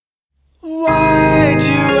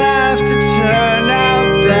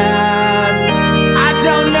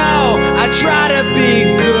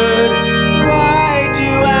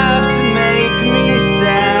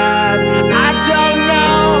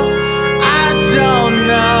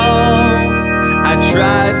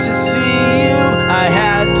tried to see you, I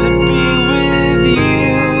had to be with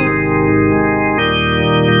you,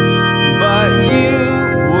 but you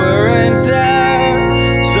weren't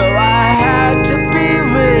there, so I had to be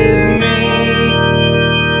with me.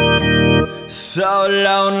 So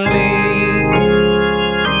lonely.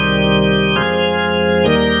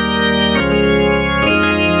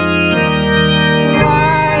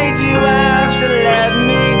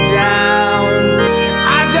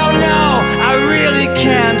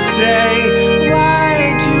 Say,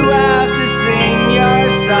 why'd you have to sing your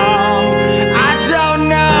song? I don't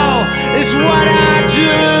know, it's what I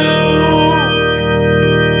do.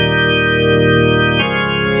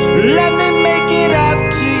 Let me make it up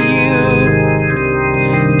to you.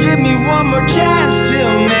 Give me one more chance to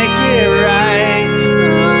make it right.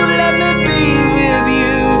 Ooh, let me be with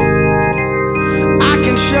you. I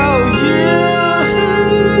can show you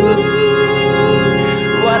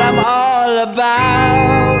what I'm all about.